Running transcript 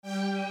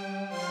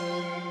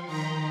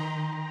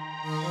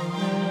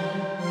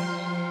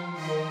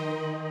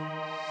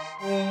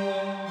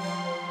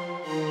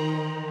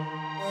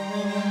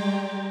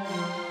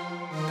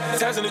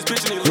Taz in this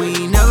bitch and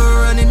We ain't never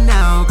running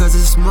now, cause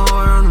it's more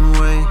on the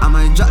way. I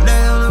might drop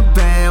that on the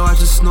bed,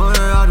 watch it snort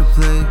her out of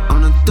play.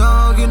 I'm the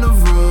dog in the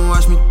room,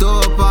 watch me throw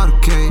up all the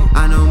cake.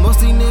 I know most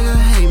these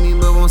niggas hate me,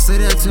 but won't say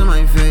that to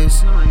my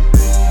face.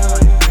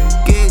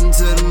 Getting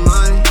to the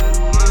money,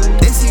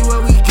 they see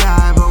what we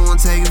got, but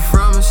won't take it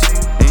from us.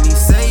 And he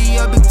say he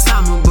up in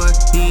timer, but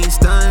he ain't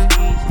stunning.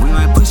 We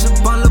might push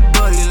up on the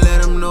buddy,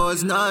 let him know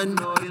it's nothing.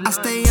 I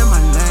stay in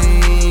my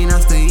lane, I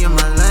stay in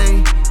my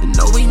lane. And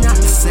no, we not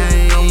the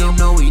same,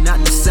 no, we not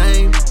the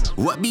same.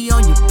 What be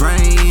on your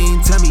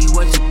brain? Tell me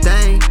what you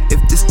think. If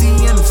this the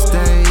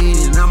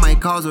interstate, and I might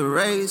cause a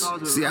race.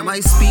 See, I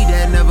might speed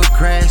that, never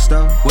crash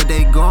though. What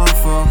they going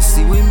for?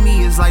 See, with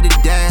me, it's like the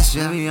dash,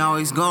 yeah. We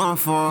always going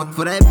for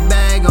that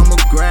bag, I'ma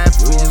grab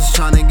for. Just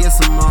tryna get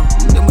some more.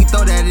 And then we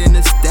throw that in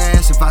the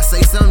stash. If I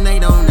say something, they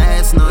don't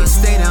ask none.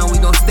 Stay down, we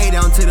gon' stay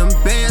down till them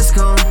bands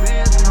come.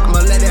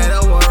 I'ma let that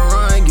over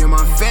run, give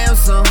my fam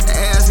some.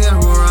 Ask him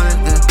who run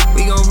it, yeah.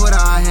 We gon' put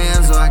our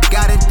hands on. I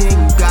got it, then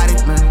you got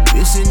it, man.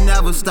 This shit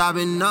never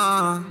stopping,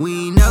 nah.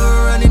 We ain't never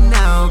running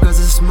now, cause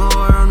it's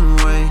more on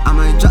the way. I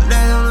might drop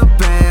that on the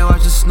bed,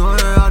 watch it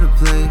snort her out of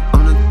play.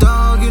 I'm the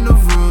dog in the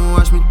room,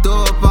 watch me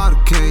throw up all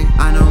the cake.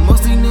 I know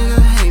most these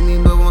niggas hate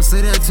me, but won't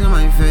say that to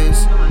my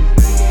face.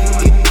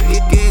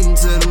 Getting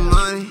to the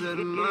money,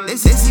 they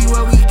see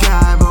what we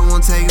got, but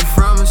won't take it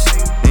from us.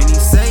 And he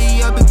say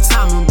he up in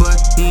timer, but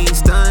he ain't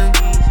stunning.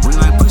 We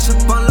might push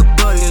up on the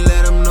buddy,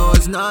 let him know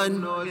it's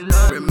nothing.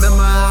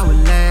 Remember how it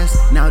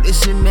last, now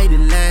this shit made it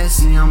last.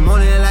 See, I'm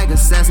on it like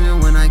assassin,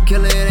 when I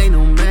kill it, ain't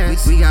no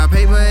mess. We got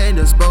paper and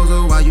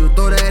disposal, while you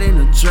throw that in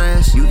the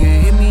trash. You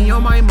can hit me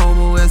on my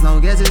mobile, as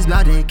long as it's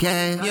about that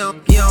cash. You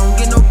don't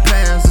get no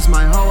pass, it's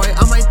my hallway,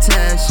 I might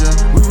tax ya.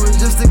 We was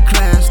just in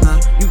class, now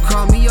you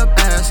call me up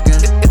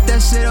asking if that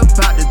shit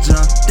about to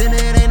jump, then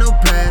it ain't no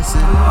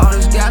passing. All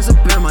this gas up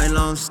in my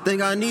lungs,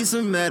 think I need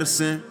some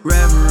medicine.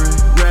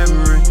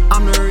 Reverend,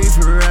 I'm the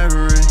reefer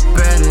reverend.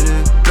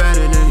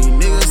 Better than these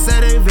niggas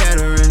say they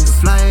veterans.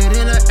 Fly it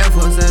in the Air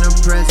Force and the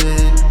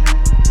president.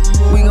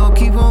 We gon'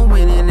 keep on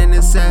winning and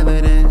it's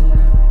evident.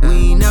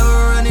 We ain't never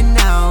running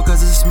now,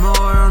 cause it's more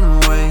on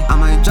the way. I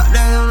might drop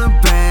that on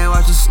the bed,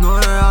 watch it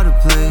snort her out of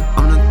play.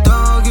 I'm the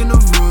dog in the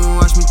room,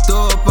 watch me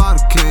throw up all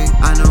the cake.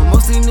 I know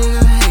most these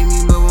niggas hate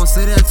me, but won't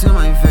say that to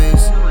my face.